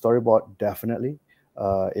 the storyboard definitely.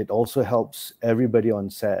 It also helps everybody on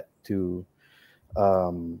set to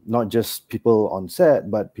not just people on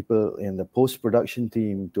set, but people in the post-production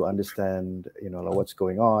team to understand, like what's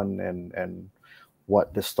going on and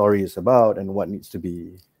what the story is about and what needs to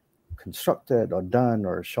be constructed or done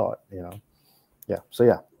or shot. Yeah. So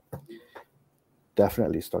yeah,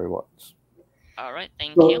 definitely storyboards. All right,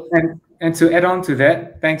 thank you. And to add on to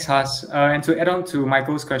that, thanks, Has. And to add on to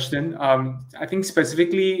Michael's question, I think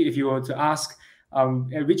specifically if you were to ask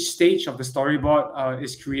at which stage of the storyboard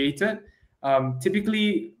is created,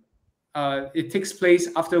 typically it takes place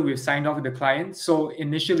after we've signed off with the client. So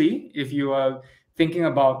initially, if you are thinking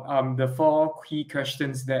about the 4 key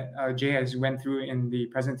questions that Jay has went through in the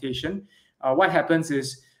presentation, what happens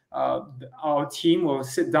is our team will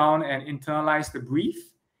sit down and internalize the brief,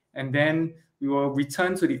 and then we will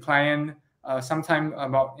return to the client sometime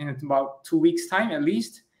in about 2 weeks' time at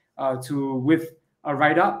least, with a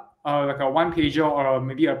write-up, like a one-pager or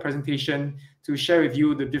maybe a presentation to share with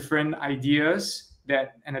you the different ideas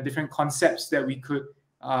and the different concepts that we could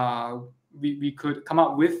come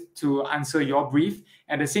up with to answer your brief.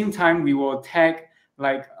 At the same time, we will tag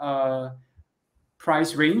like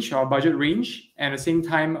price range or budget range, and at the same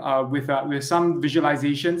time with some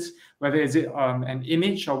visualizations, whether is it an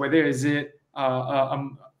image or whether is it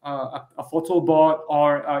a photo board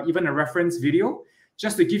or even a reference video,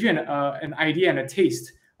 just to give you an idea and a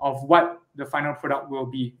taste of what the final product will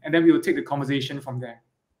be. And then we will take the conversation from there.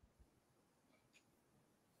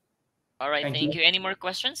 All right, thank you. Any more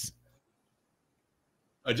questions?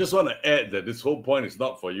 I just want to add that this whole point is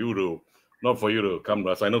not for you to come to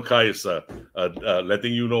us. I know Kai is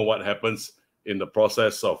letting you know what happens in the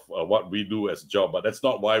process of what we do as a job, but that's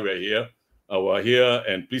not why we're here. We're here,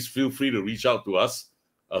 and please feel free to reach out to us.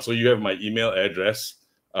 So you have my email address.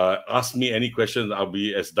 Ask me any questions. I'll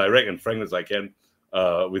be as direct and frank as I can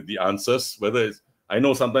with the answers. Whether it's, I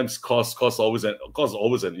know sometimes cost always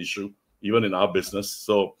an issue, even in our business.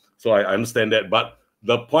 So I understand that, but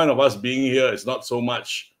the point of us being here is not so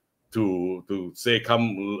much to say,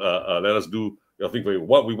 come, let us do your thing for you.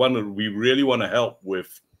 What we really want to help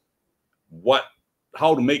with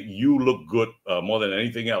how to make you look good more than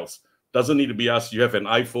anything else. Doesn't need to be us. You have an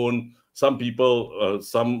iPhone. Some people,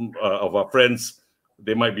 some of our friends,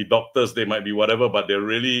 they might be doctors, they might be whatever, but they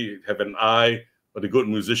really have an eye, or they're good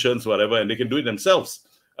musicians, whatever, and they can do it themselves.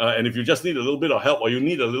 And if you just need a little bit of help, or you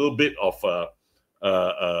need a little bit of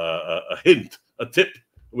a hint, a tip,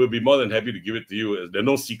 we'll be more than happy to give it to you. There are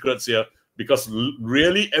no secrets here, because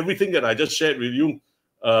really everything that I just shared with you,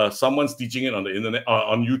 someone's teaching it on the internet,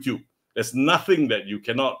 on YouTube. There's nothing that you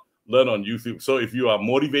cannot learn on YouTube. So if you are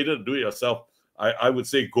motivated to do it yourself, I would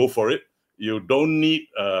say go for it. You don't need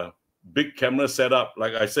a big camera setup.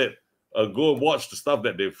 Like I said, go watch the stuff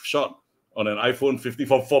that they've shot on an iPhone 50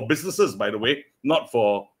 for businesses, by the way, not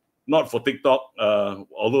for TikTok,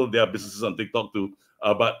 although there are businesses on TikTok too.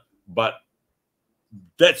 But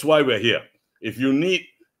that's why we're here. If you need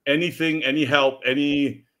anything, any help,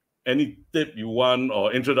 any tip you want,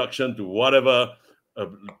 or introduction to whatever,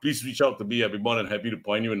 please reach out to me. I'll be more than happy to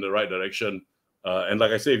point you in the right direction. And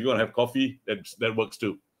like I say, if you want to have coffee, that works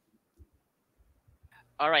too.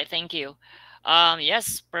 All right, thank you.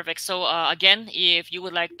 Yes, perfect. So again, if you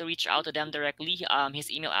would like to reach out to them directly, his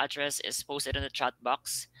email address is posted in the chat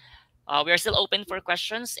box. We are still open for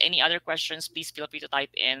questions. Any other questions, please feel free to type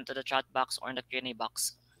into the chat box or in the Q&A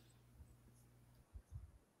box.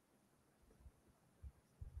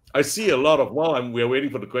 I see a lot of, we're waiting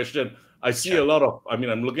for the question, I see a lot of, I'm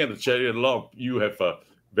looking at the chat, a lot of you have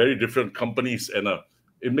very different companies, and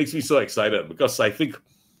it makes me so excited, because I think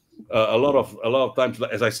a lot of times,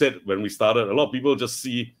 as I said when we started, a lot of people just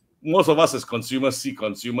see, most of us as consumers see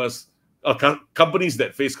consumers, companies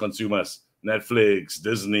that face consumers, Netflix,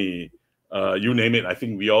 Disney, you name it. I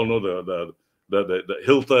think we all know the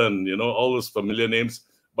Hilton, you know, all those familiar names.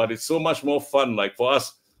 But it's so much more fun. Like for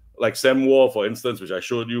us, like Sam War, for instance, which I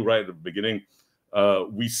showed you right at the beginning,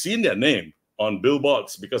 we've seen their name on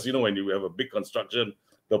billboards, because, you know, when you have a big construction,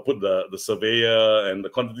 they'll put the surveyor and the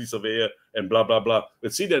quantity surveyor and blah, blah, blah.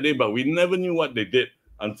 We'd see their name, but we never knew what they did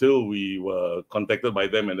until we were contacted by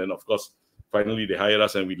them. And then, of course, finally they hired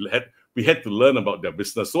us, and we had to learn about their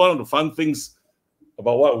business. So one of the fun things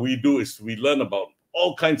about what we do is we learn about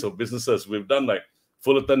all kinds of businesses. We've done like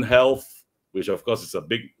Fullerton Health, which of course is a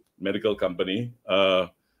big medical company.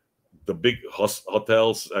 The big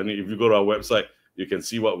hotels. I mean, if you go to our website, you can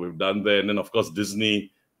see what we've done there. And then, of course,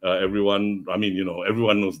 Disney. Everyone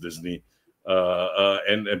knows Disney. But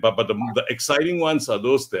the exciting ones are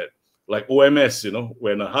those that, like OMS. You know,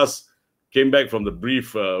 when Has came back from the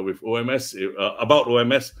brief with OMS about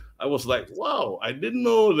OMS, I was like, wow, I didn't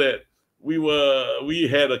know that we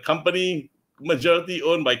had a company majority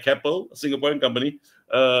owned by Keppel, a Singaporean company,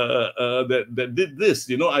 that did this.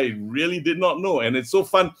 You know, I really did not know, and it's so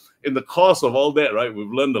fun in the course of all that. Right,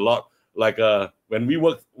 we've learned a lot. Like when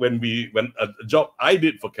a job I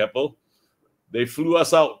did for Keppel, they flew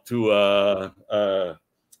us out to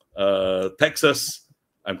Texas.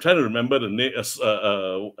 I'm trying to remember the name.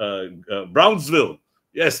 Brownsville.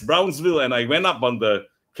 Yes, Brownsville. And I went up on the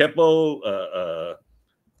Keppel,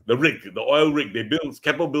 the rig, the oil rig.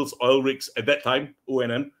 Keppel builds oil rigs at that time,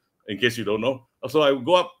 O&M, in case you don't know. So I would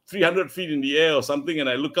go up 300 feet in the air or something, and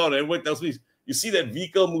I look out, and everyone tells me, you see that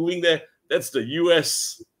vehicle moving there? That's the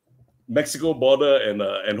US Mexico border,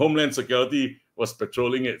 and Homeland Security was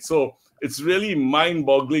patrolling it. So it's really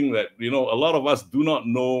mind-boggling that, you know, a lot of us do not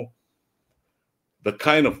know the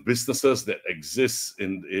kind of businesses that exist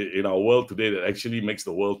in our world today that actually makes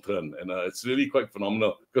the world turn. And it's really quite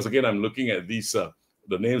phenomenal, because again, I'm looking at these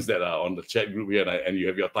the names that are on the chat group here, and you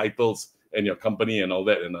have your titles and your company and all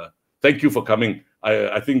that. And thank you for coming.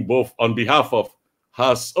 I think both on behalf of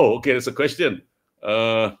Has. Oh, okay, there's a question.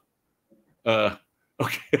 Okay.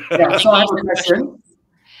 Yeah, so I have a question.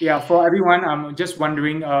 Yeah, for everyone, I'm just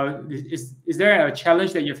wondering, is there a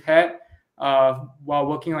challenge that you've had while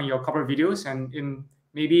working on your corporate videos? And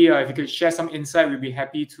maybe if you could share some insight, we'd be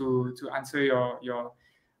happy to answer your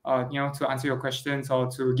to answer your questions, or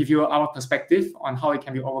to give you our perspective on how it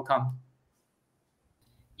can be overcome.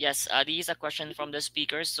 Yes, this is a question from the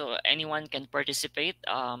speakers, so anyone can participate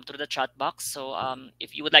through the chat box. So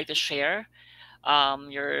if you would like to share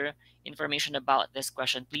your information about this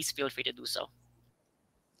question, please feel free to do so.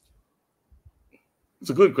 It's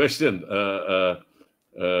a good question.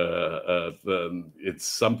 It's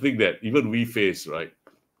something that even we face, right?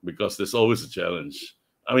 Because there's always a challenge.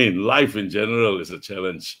 I mean, life in general is a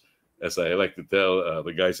challenge, as I like to tell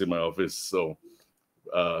the guys in my office. So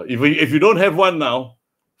if you don't have one now,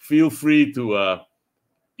 feel free to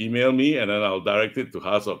email me, and then I'll direct it to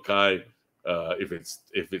Has or Kai if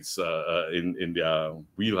it's in their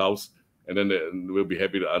wheelhouse, and then we'll be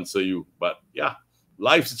happy to answer you. But yeah,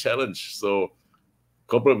 life's a challenge. So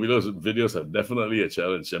corporate videos are definitely a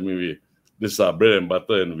challenge. I mean, this is our bread and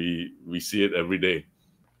butter, and we see it every day.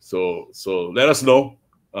 So let us know.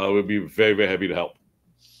 We'll be very, very happy to help.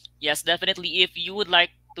 Yes, definitely. If you would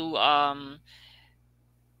like to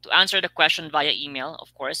answer the question via email,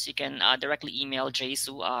 of course, you can directly email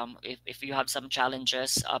Jesu. If you have some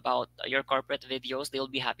challenges about your corporate videos, they'll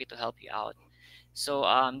be happy to help you out. So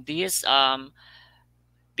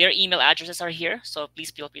their email addresses are here, so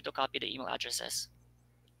please feel free to copy the email addresses.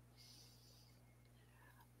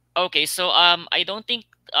 Okay, so I don't think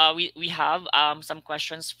we have some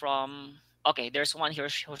questions from. Okay, there's one here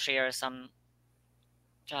who shares some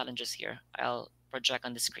challenges here. I'll project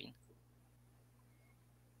on the screen.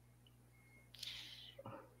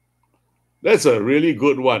 That's a really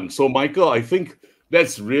good one. So, Michael, I think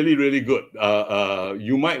that's really, really good.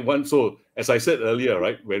 You might want, so as I said earlier,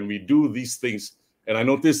 right, when we do these things, and I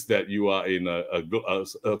noticed that you are in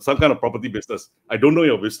some kind of property business. I don't know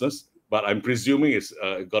your business, but I'm presuming it's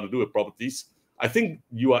got to do with properties. I think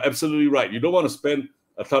you are absolutely right. You don't want to spend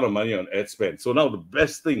a ton of money on ad spend. So now the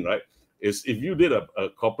best thing, right, is if you did a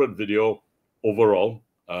corporate video overall,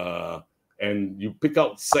 and you pick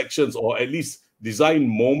out sections, or at least design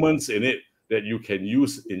moments in it that you can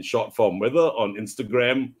use in short form, whether on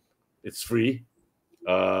Instagram, it's free,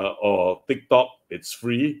 or TikTok, it's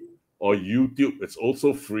free, or YouTube, it's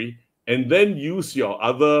also free. And then use your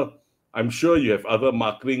other, I'm sure you have other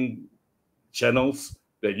marketing channels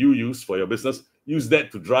that you use for your business. use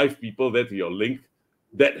that to drive people there to your link.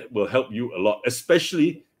 That will help you a lot,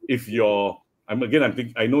 especially if you're, I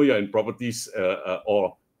know you're in properties,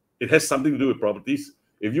 or it has something to do with properties.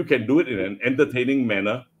 If you can do it in an entertaining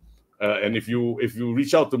manner, and if you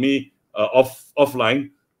reach out to me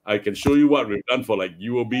offline, I can show you what we've done for like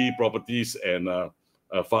UOB properties and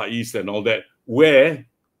Far East and all that, where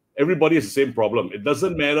everybody has the same problem. It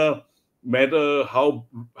doesn't matter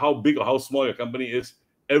how big or how small your company is.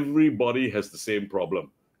 Everybody has the same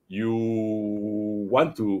problem. You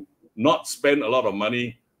want to not spend a lot of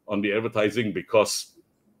money on the advertising because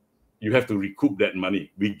you have to recoup that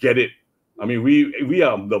money. We get it. I mean, we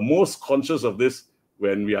are the most conscious of this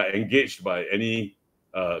when we are engaged by any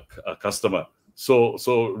customer. So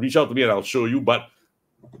reach out to me and I'll show you. But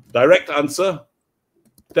direct answer,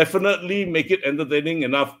 definitely make it entertaining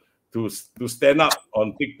enough to stand up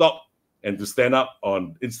on TikTok and to stand up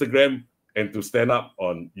on Instagram and to stand up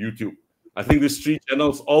on YouTube. I think these 3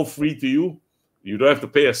 channels, all free to you. You don't have to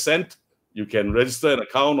pay a cent. You can register an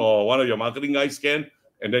account, or one of your marketing guys can,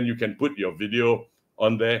 and then you can put your video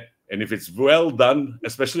on there. And if it's well done,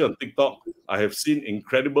 especially on TikTok, I have seen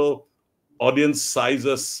incredible audience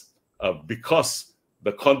sizes because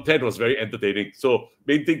the content was very entertaining. So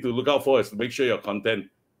main thing to look out for is to make sure your content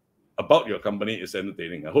about your company is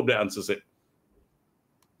entertaining. I hope that answers it.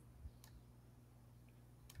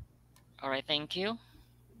 All right, thank you.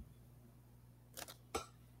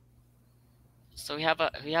 So we have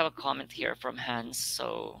a comment here from Hans.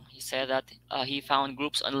 So he said that he found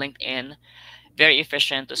groups on LinkedIn very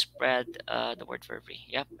efficient to spread the word for free.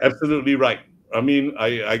 Yep. Absolutely right. I mean,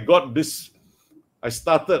 I got this. I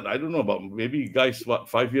started, I don't know, about maybe guys,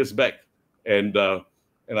 5 years back, and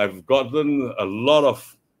I've gotten a lot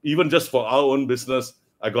of, even just for our own business,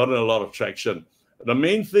 I gotten a lot of traction. The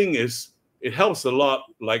main thing is it helps a lot.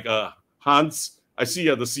 Like Hans, I see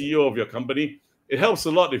you're the CEO of your company. It helps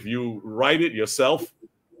a lot if you write it yourself.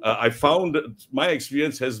 I found that my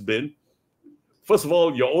experience has been, first of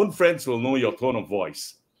all, your own friends will know your tone of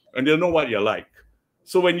voice and they'll know what you're like.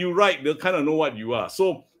 So when you write, they'll kind of know what you are.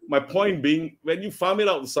 So my point being, when you farm it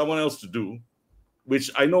out to someone else to do,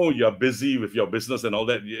 which I know you're busy with your business and all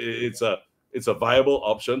that, it's a viable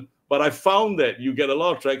option. But I found that you get a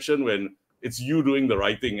lot of traction when it's you doing the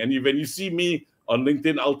writing. And when you see me on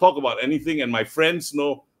LinkedIn, I'll talk about anything, and my friends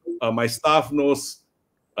know, my staff knows,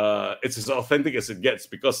 it's as authentic as it gets,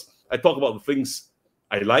 because I talk about the things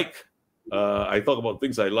I like, I talk about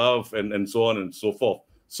things I love, and so on and so forth.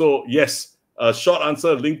 So yes, short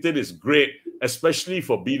answer, LinkedIn is great, especially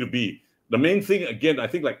for B2B. The main thing, again, I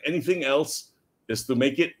think like anything else, is to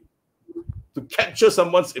make it, to capture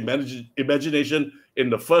someone's imagination in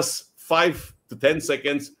the first 5 to 10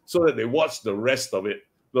 seconds so that they watch the rest of it.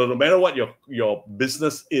 So no matter what your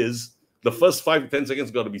business is, the first 5 to 10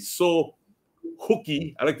 seconds got to be so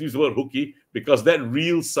hooky. I like to use the word hooky because that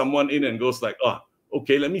reels someone in and goes like, oh,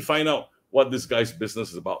 okay, let me find out what this guy's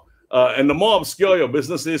business is about. And the more obscure your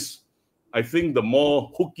business is, I think the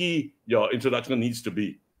more hooky your introduction needs to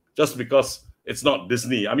be, just because it's not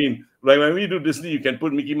Disney. I mean, like when we do Disney, you can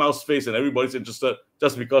put Mickey Mouse face and everybody's interested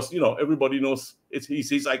just because, everybody knows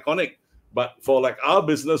he's iconic. But for like our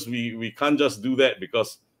business, we can't just do that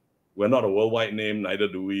because we're not a worldwide name, neither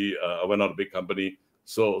do we. We're not a big company.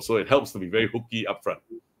 So it helps to be very hooky upfront.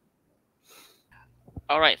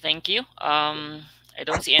 All right, thank you. I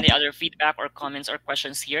don't see any other feedback or comments or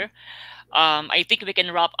questions here. I think we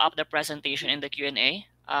can wrap up the presentation in the Q&A.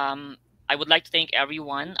 I would like to thank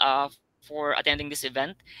everyone for attending this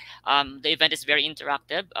event. The event is very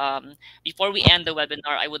interactive. Before we end the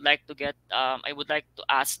webinar, I would like to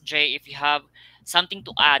ask Jay if you have something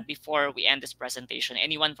to add before we end this presentation.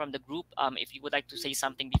 Anyone from the group, if you would like to say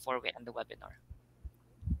something before we end the webinar.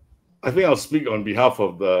 I think I'll speak on behalf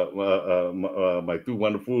of my 2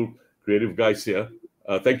 wonderful creative guys here.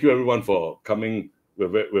 Thank you everyone for coming.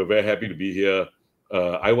 We're very happy to be here.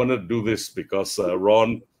 I wanted to do this because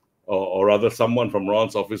Ron, or rather someone from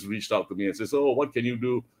Ron's office, reached out to me and says, "Oh, what can you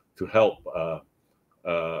do to help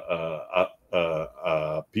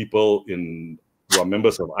people who are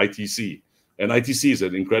members of ITC?" And ITC is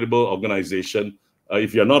an incredible organization.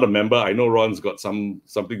 If you're not a member, I know Ron's got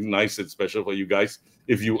something nice and special for you guys.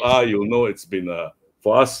 If you are, you'll know it's been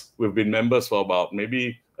for us. We've been members for about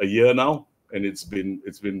maybe a year now, and it's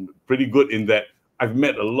been pretty good in that I've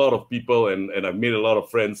met a lot of people and I've made a lot of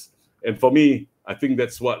friends. And for me, I think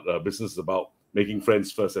that's what business is about: making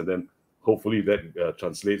friends first, and then hopefully that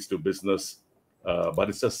translates to business. But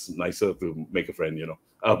it's just nicer to make a friend,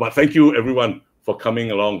 But thank you everyone for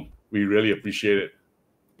coming along. We really appreciate it.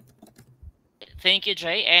 Thank you,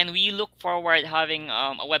 Jay. And we look forward having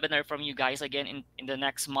a webinar from you guys again in the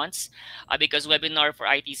next months, because webinar for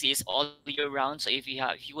ITC is all year round. So if you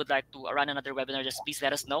would like to run another webinar, just please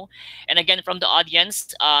let us know. And again, from the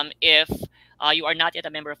audience, if you are not yet a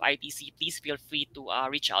member of ITC, please feel free to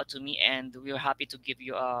reach out to me, and we're happy to give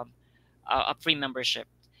you a free membership.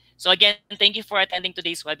 So again, thank you for attending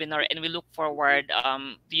today's webinar, and we look forward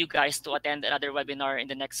to you guys to attend another webinar in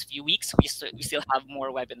the next few weeks. We still have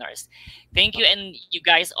more webinars. Thank you, and you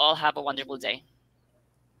guys all have a wonderful day.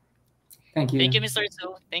 Thank Thank you. you, Mr.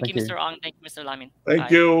 Su. Thank you, Thank you. Mr. Ong. Thank you, Mr. Lamin. Thank Bye.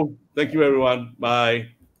 you. Thank you, everyone. Bye.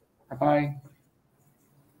 Bye bye.